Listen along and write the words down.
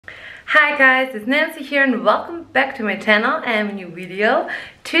Hi guys, it's Nancy here and welcome back to my channel and a new video.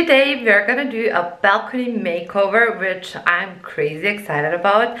 Today we're gonna do a balcony makeover, which I'm crazy excited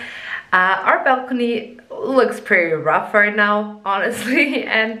about. Our balcony looks pretty rough right now, honestly,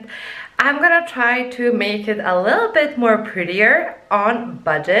 and I'm gonna try to make it a little bit more prettier on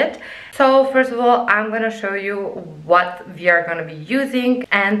budget. So first of all, I'm gonna show you what we are gonna be using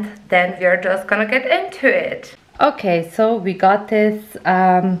and then we're just gonna get into it. Okay, so we got this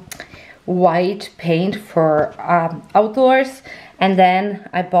white paint for outdoors, and then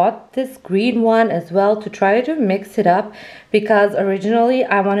I bought this green one as well to try to mix it up, because originally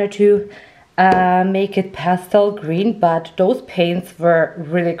I wanted to make it pastel green, but those paints were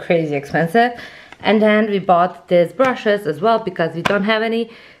really crazy expensive. And then we bought these brushes as well because we don't have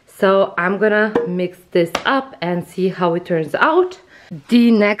any, so I'm gonna mix this up and see how it turns out. The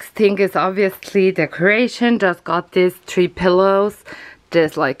next thing is obviously decoration. Just got these 3 pillows,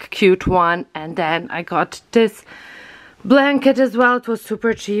 this like cute one, and then I got this blanket as well. It was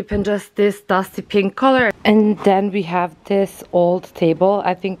super cheap and just this dusty pink color. And then we have this old table.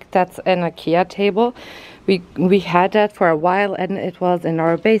 I think that's an IKEA table. We had that for a while and it was in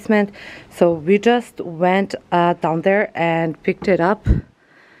our basement, so we just went down there and picked it up,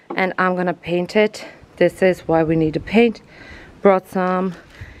 and I'm gonna paint it. This is why we need to paint. Brought some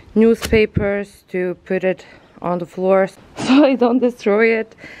newspapers to put it on the floor so I don't destroy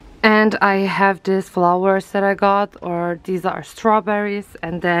it. And I have these flowers that I got, or these are strawberries,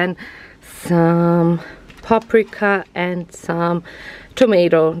 and then some paprika and some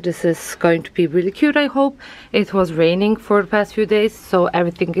tomato. This is going to be really cute, I hope. It was raining for the past few days, so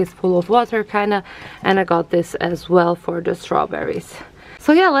everything is full of water kinda, and I got this as well for the strawberries.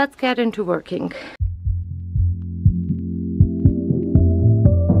 So yeah, let's get into working.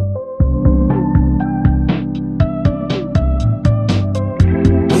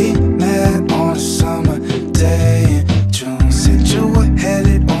 Summer day in June, said you were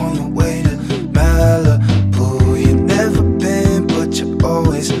headed on your way to Malibu. You've never been, but you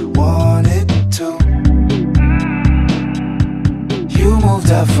always wanted to. You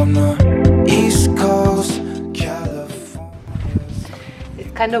moved out from the East Coast, California.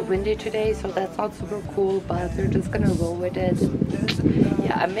 It's kind of windy today, so that's not super cool, but we're just gonna roll with it.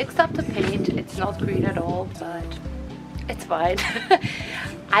 Yeah, I mixed up the paint. It's not green at all, but it's fine.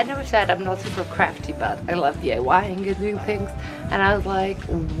 I never said I'm not super crafty, but I love DIYing and doing things. And I was like,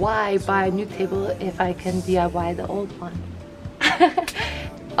 why buy a new table if I can DIY the old one?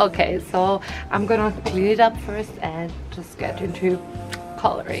 Okay, so I'm gonna clean it up first and just get into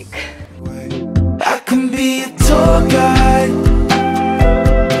coloring. I can be a tour guide.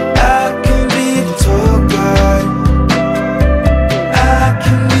 I can be a tour guide. I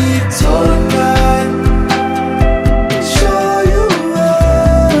can be a tour guide.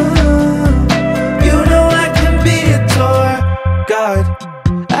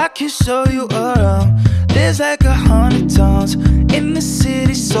 I can show you around. There's like 100 towns in the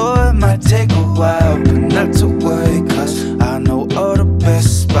city, so it might take a while, but not to worry, cause I know all the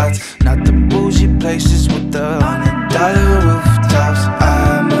best spots. Not the bougie places with the $100 rooftops.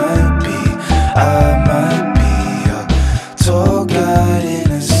 I might be a tour guide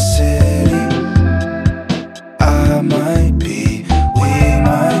in a city. I might be, we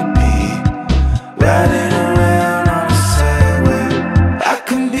might be riding around on a Segway. I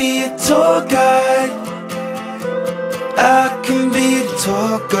can be a tour guide. I can be a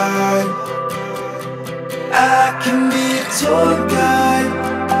tour guide. I can be a tour guide.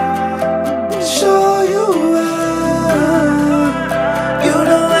 Show you around. You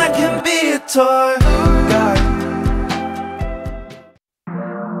know I can be a tour guide.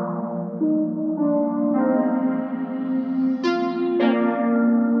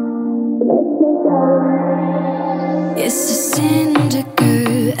 It's a cinder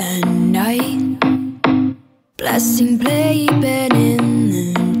at night, blasting playback in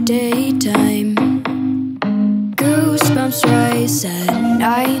the daytime. Goosebumps rise at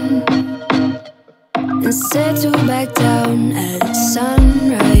 9 and settle back down at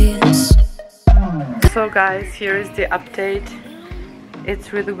sunrise. So guys, here is the update.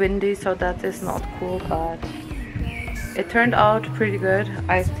 It's really windy, so that is not cool, but it turned out pretty good.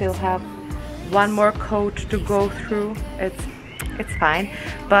 I still have one more coat to go through. It's fine,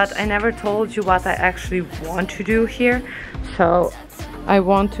 but I never told you what I actually want to do here. So I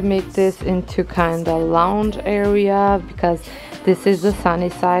want to make this into kind of lounge area, because this is the sunny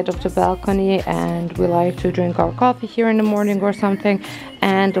side of the balcony and we like to drink our coffee here in the morning or something,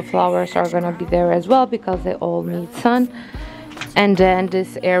 and the flowers are gonna be there as well because they all need sun. And then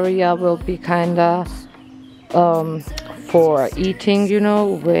this area will be kind of for eating, you know,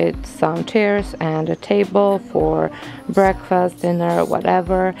 with some chairs and a table for breakfast, dinner,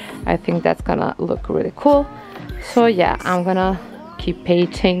 whatever. I think that's gonna look really cool. So yeah, I'm gonna keep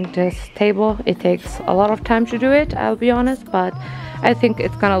painting this table. It takes a lot of time to do it, I'll be honest, but I think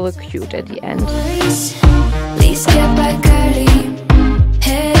it's gonna look cute at the end. Please get back early.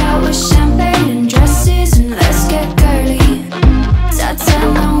 Head out with champagne and dresses and let's get girly.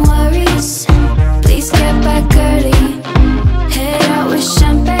 Tata, no worries. Please get back early. Head out with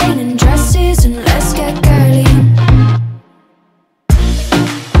champagne and dresses and let's get girly.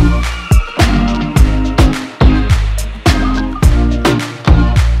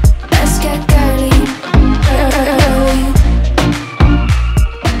 Let's get girly.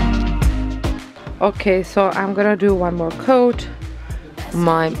 Okay, so I'm gonna do one more coat.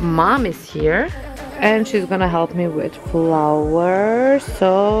 My mom is here and she's gonna help me with flowers.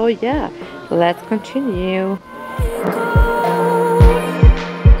 So yeah, let's continue.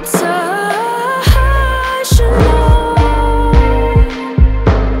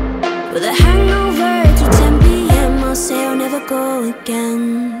 With a hangover till 10 p.m. I'll say I'll never go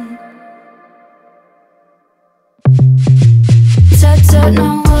again. Tut,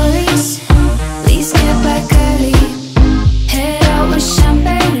 no worries. Please get back early. Head out with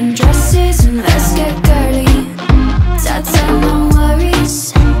champagne and dresses and let's get girly. Tata, no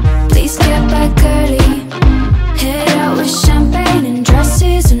worries. Please get back early. Head out with champagne and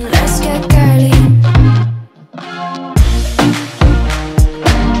dresses and let's get girly.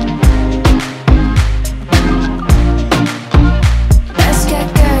 Let's get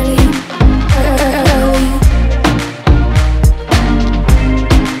girly.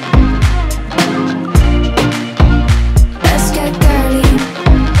 Let's get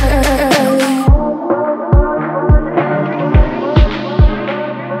girly.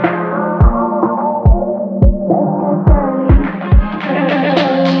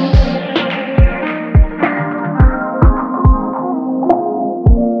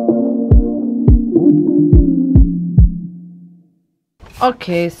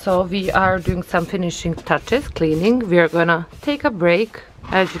 Okay, so we are doing some finishing touches, cleaning. We are gonna take a break.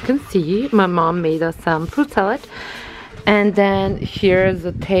 As you can see, my mom made us some fruit salad. And then here's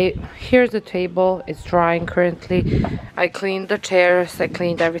the table. It's drying currently. I cleaned the chairs, I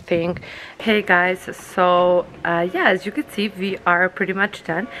cleaned everything. Hey guys, so yeah, as you can see, we are pretty much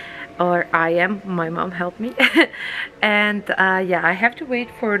done. Or I am, my mom helped me. And yeah, I have to wait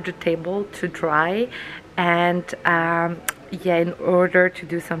for the table to dry. And yeah, in order to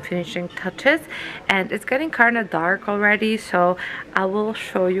do some finishing touches, and it's getting kind of dark already, so I will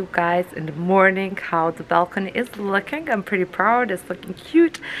show you guys in the morning how the balcony is looking. I'm pretty proud, it's looking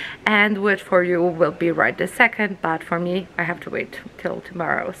cute, and which for you will be right this second, but for me I have to wait till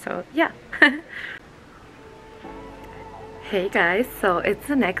tomorrow. So yeah. Hey guys, so it's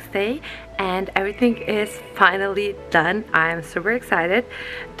the next day and everything is finally done. I'm super excited.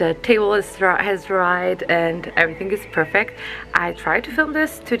 The table has dried and everything is perfect. I tried to film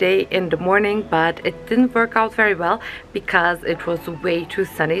this today in the morning, but it didn't work out very well because it was way too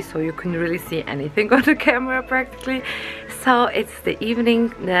sunny, so you couldn't really see anything on the camera practically. So it's the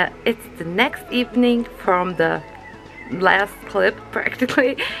evening, it's the next evening from the last clip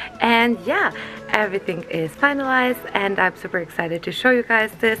practically, and yeah, everything is finalized and I'm super excited to show you guys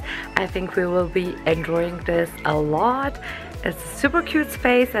this. I think we will be enjoying this a lot. It's a super cute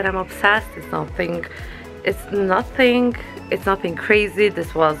space and I'm obsessed. It's nothing crazy.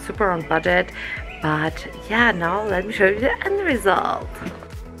 This was super on budget, but yeah, now let me show you the end result.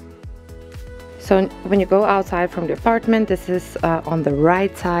 So when you go outside from the apartment, this is on the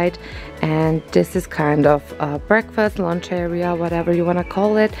right side, and this is kind of a breakfast, lunch area, whatever you want to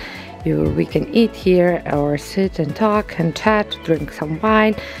call it. We can eat here or sit and talk and chat, drink some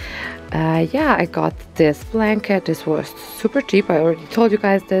wine. Yeah, I got this blanket. This was super cheap. I already told you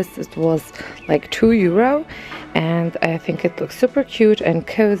guys this. It was like €2, and I think it looks super cute and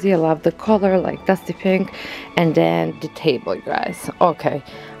cozy. I love the color, like dusty pink. And then the table, you guys. Okay,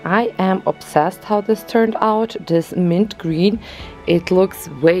 I am obsessed how this turned out. This mint green, it looks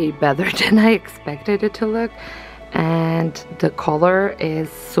way better than I expected it to look. And the color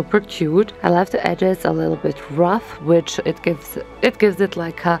is super cute. I left the edges a little bit rough, which it gives it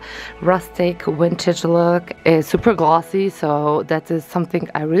like a rustic vintage look. It's super glossy, so that is something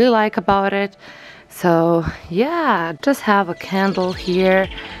I really like about it. So yeah, just have a candle here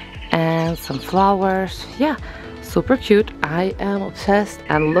and some flowers. Yeah, super cute. I am obsessed.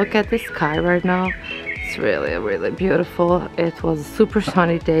 And look at the sky right now. It's really, really beautiful. It was a super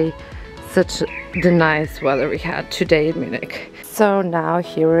sunny day. such the nice weather we had today in Munich. So now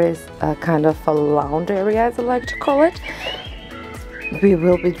here is a kind of a lounge area, as I like to call it. We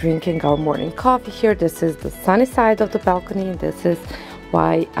will be drinking our morning coffee here. This is the sunny side of the balcony. This is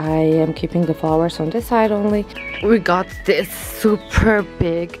why I am keeping the flowers on this side only. We got this super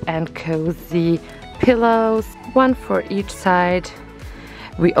big and cozy pillows, one for each side.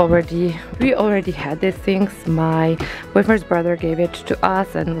 We already had these things. My boyfriend's brother gave it to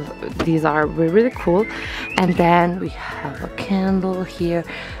us, and these are really cool. And then we have a candle here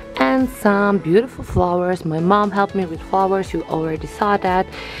and some beautiful flowers. My mom helped me with flowers. You already saw that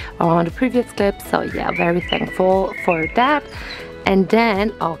on the previous clip, so yeah, very thankful for that. And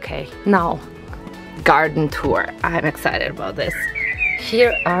then, okay, now garden tour. I'm excited about this.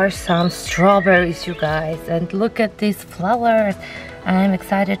 Here are some strawberries, you guys, and look at these flowers. I'm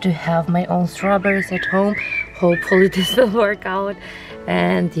excited to have my own strawberries at home. Hopefully this will work out.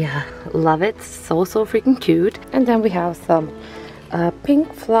 And yeah, love it. So freaking cute. And then we have some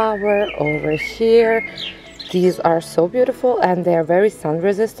pink flower over here. These are so beautiful and they are very sun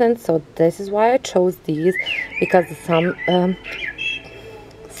resistant. So this is why I chose these, because the sun,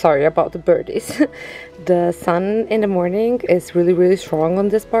 sorry about the birdies. The sun in the morning is really strong on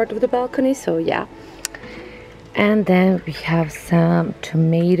this part of the balcony, so yeah. And then we have some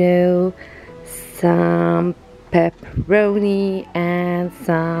tomato, some pepperoni, and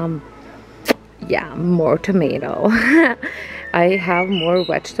some, yeah, more tomato. I have more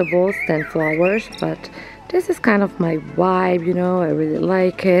vegetables than flowers, but this is kind of my vibe, you know. I really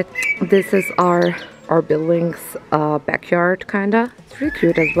like it. This is our building's backyard, kinda. It's really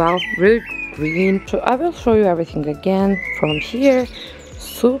cute as well, really green. So I will show you everything again from here.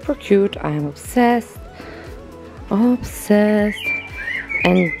 Super cute. I am obsessed.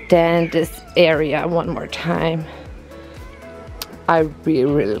 And then this area one more time. I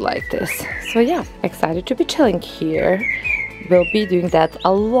really like this. So yeah, excited to be chilling here. We'll be doing that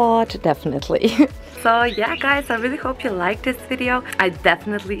a lot, definitely. So yeah, guys, I really hope you liked this video. I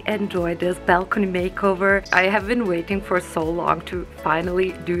definitely enjoyed this balcony makeover. I have been waiting for so long to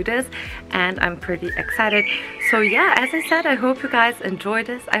finally do this, and I'm pretty excited. So yeah, as I said, I hope you guys enjoyed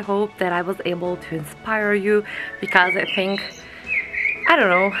this. I hope that I was able to inspire you, because I think, I don't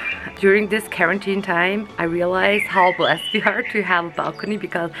know, during this quarantine time, I realized how blessed we are to have a balcony,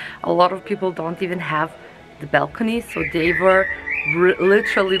 because a lot of people don't even have the balcony, so they were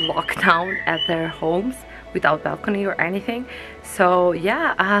literally locked down at their homes without balcony or anything. So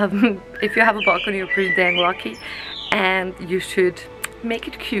yeah, if you have a balcony, you're pretty dang lucky, and you should make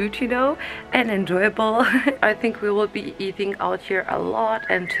it cute, you know, and enjoyable. I think we will be eating out here a lot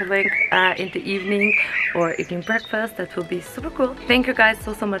and chilling in the evening or eating breakfast. That will be super cool. Thank you guys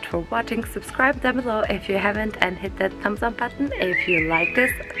so much for watching. Subscribe down below if you haven't, and hit that thumbs up button if you like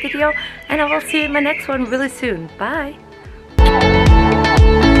this video, and I will see you in my next one really soon. Bye.